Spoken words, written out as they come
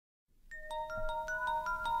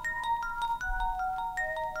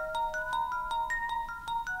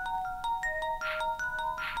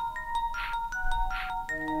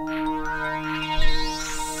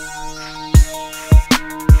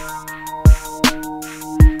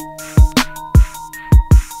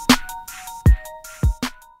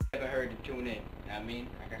tune in. I mean,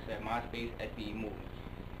 like I said, MySpace, S.B.E.s Volume.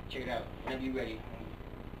 Check it out. Whenever you ready.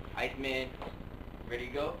 Iceman, ready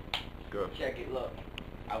to go? Go. Check it, look.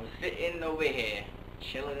 I was sitting over here,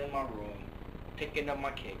 chilling in my room, picking up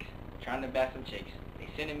my kicks, trying to bash some chicks. They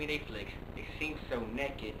sending me they flicks. They seem so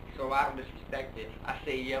naked, so I disrespect it. I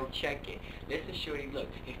say, yo, check it. Listen, shorty, look.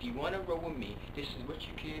 If you want to roll with me, this is what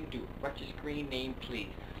you can do. Write your screen name, please.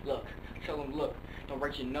 Look, tell them, look, don't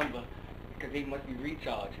write your number, because they must be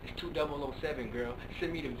retards. It's 2007, girl.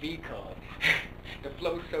 Send me the V card. The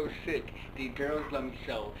flow's so sick. These girls love me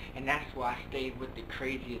so, and that's why I stayed with the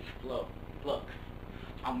craziest flow. Look,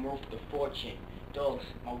 I'm worth the fortune. Dogs,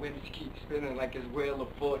 my wheels keep spinning like it's Wheel of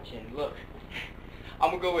Fortune. Look,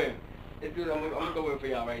 I'm gonna go in. Let's do it. I'm gonna go in for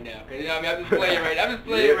y'all right now. Cause you know what I mean? I'm just playing right now. I'm just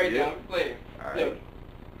playing right now. I'm just playing. All Look, right.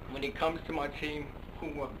 when it comes to my team,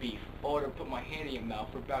 who want beef? Or to put my hand in your mouth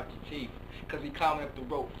or about your teeth. Cause we climbing up the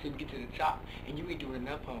rope till we get to the top. And you ain't doing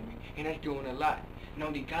enough, homie. And that's doing a lot. And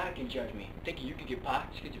only God can judge me. Thinking you can get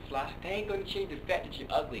popped, just get your flies. They ain't gonna change the fact that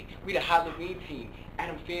you're ugly. We the Halloween team.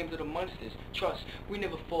 Adam Fams of the monsters. Trust, we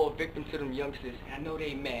never fall victim to them youngsters. And I know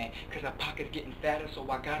they mad, cause our pockets getting fatter, so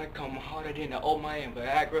I gotta come harder than the old man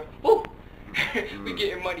Viagra. Woo! We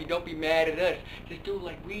getting money, don't be mad at us. Just do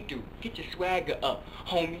like we do. Get your swagger up.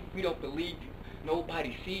 Homie, we don't believe you.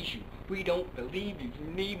 Nobody sees you. We don't believe you. You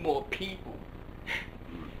need more people.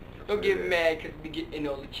 Don't get mad because we getting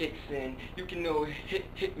all the chicks in. You can always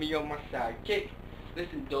hit me on my side, okay?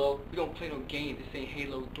 Listen, dog, we don't play no games. This ain't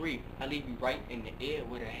Halo 3. I leave you right in the air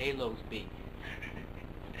where the halos be.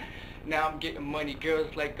 Now I'm getting money.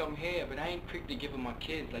 Girls like I'm here, but I ain't quick to give them my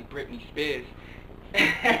kids like Britney Spears.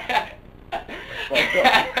 That's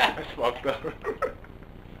fucked up.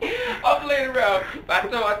 I'm playing around.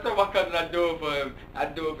 I told my cousin I do it for him. I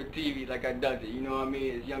do it for TV like I does it. You know what I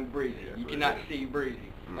mean? It's Young Breezy. You cannot see Breezy.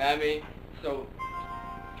 You know what I mean? So,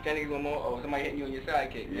 if that nigga one more, or somebody hitting you on your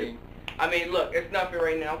sidekick. Yep. I mean, look, it's nothing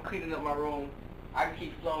right now. I'm cleaning up my room. I can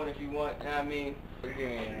keep flowing if you want. You know what I mean?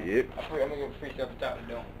 Yep. I'm gonna give a free stuff on top of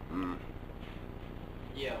the dome.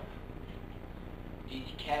 Yo. These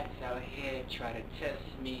cats out here try to test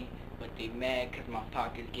me, but they mad cause my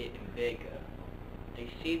pocket's getting bigger. They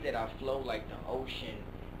see that I flow like the ocean,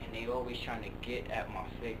 and they always trying to get at my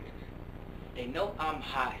figures. They know I'm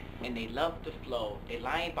hot, and they love the flow. They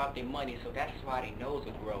lying about their money, so that's why they nose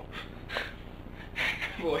will grow.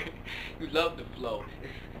 Boy, you love the flow.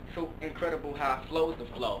 It's so incredible how I flows the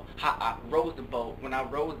flow. How I rose the boat when I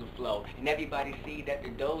rose the flow. And everybody see that the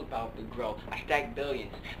dough's about to grow. I stack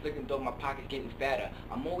billions, looking though my pocket's getting fatter.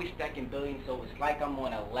 I'm always stacking billions, so it's like I'm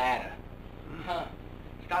on a ladder. Huh.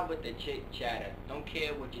 Stop with the chit chatter. Don't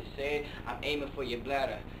care what you say. I'm aiming for your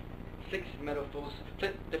bladder. 6 metaphors,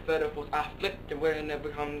 flip the featherfuls. I flip the where it never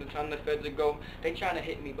come the time the feather go. They trying to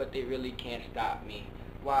hit me, but they really can't stop me.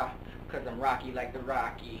 Why? Cause I'm rocky like the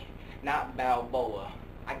Rocky, not Balboa.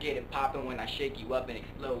 I get it popping when I shake you up and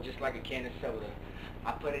explode just like a can of soda.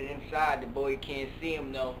 I put it inside, the boy can't see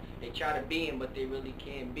him, no. They try to be him, but they really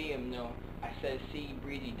can't be him, no. I said, see,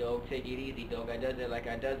 breezy, dog, take it easy, dog. I does it like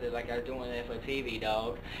I does it, like I doing it for TV,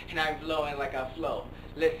 dog. And I'm flowing like I flow.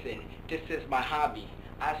 Listen, this is my hobby.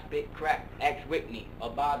 I spit crack, ask Whitney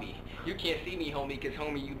or Bobby. You can't see me, homie, cause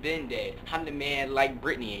homie, you been dead. I'm the man like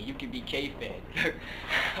Britney, and you can be K-Fed.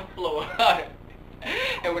 I flow hard.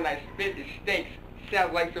 And when I spit, it stinks.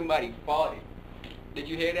 Sounds like somebody farted. Did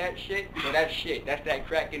you hear that shit? No, that's shit. That's that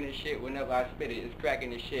crack in the shit. Whenever I spit it, it's crack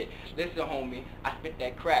in the shit. Listen, homie, I spit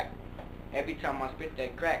that crack. Every time I spit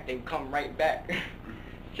that crack, they come right back.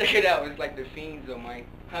 Check it out. It's like the fiends on my,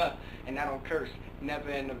 and I don't curse.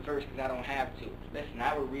 Never in the verse, cause I don't have to. Listen,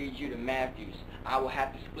 I will read you the Matthews. I will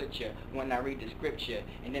have to split you when I read the scripture.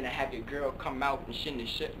 And then I have your girl come out and send the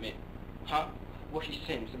shipment. Well, she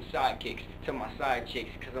sent some sidekicks to my side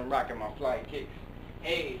chicks, cause I'm rocking my fly kicks.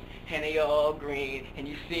 Hey, and they all green, and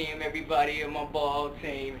you see them, everybody in my ball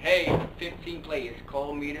team. Hey, 15 players,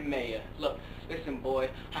 call me the mayor. Look, listen, boy,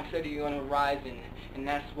 I'm steady on the rising, and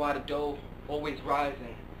that's why the dough always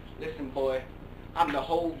rising. Listen, boy, I'm the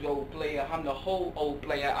whole dough player, I'm the whole old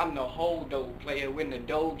player, I'm the whole dough player, when the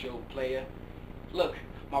dojo player. Look,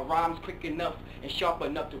 my rhyme's quick enough and sharp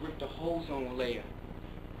enough to rip the holes on layer.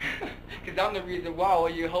 Cause I'm the reason why all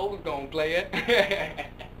your hoes gon' play it.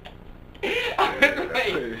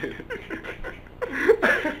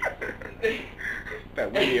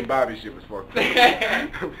 That Whitney and Bobby shit was fucked up.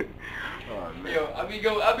 Oh, man.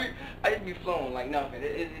 Yo, I just be flowing like nothing.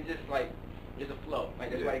 It's just like, it's a flow.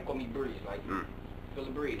 Like that's why they call me Breeze. Like, feel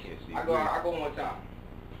the breeze. I go one time.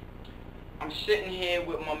 I'm sitting here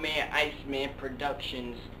with my man Iceman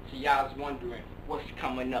Productions. So y'all's wondering what's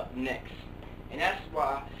coming up next. And that's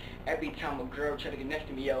why every time a girl try to get next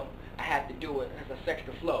to me, yo, I have to do it as a sex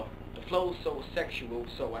the flow. The flow's so sexual,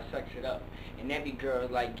 so I sex it up. And every girl's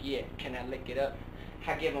like, yeah, can I lick it up?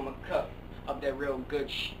 I give them a cup of that real good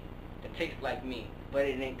shit that tastes like me, but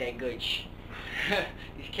it ain't that good shit.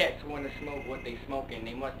 These cats want to smoke what they smoking.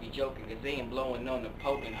 They must be joking, cause they ain't blowing on the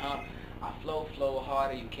poking, huh? I flow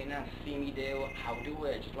harder, you cannot see me there. I'll do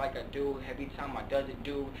it just like I do. Every time I does it,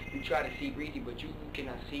 do. You try to see breezy, but you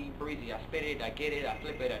cannot see breezy. I spit it, I get it, I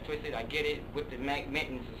flip it, I twist it, I get it. With the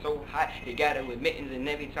mittens, it's so hot, you got it with mittens, and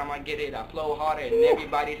every time I get it, I flow harder, and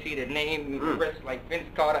everybody see the name, wrist like Vince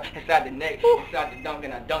Carter, inside the neck, inside the dunk,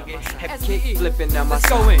 and I dunk it. Kick flipping on my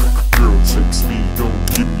side. Girl, text me,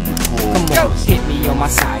 don't give me a call. Come on, hit me on my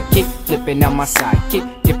side. Kick flipping on my side. Kick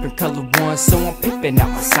different color ones, so I'm pipping out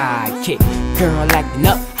my side. Kick girl acting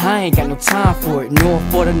up, I ain't got no time for it, nor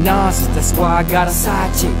for the nonsense. That's why I got a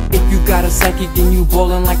side chick. If you got a psychic, then you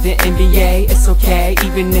ballin' like the NBA. It's okay,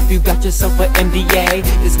 even if you got yourself an MBA.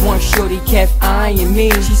 This one shorty kept eyeing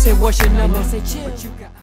me. She said, what's your number? I said, chill.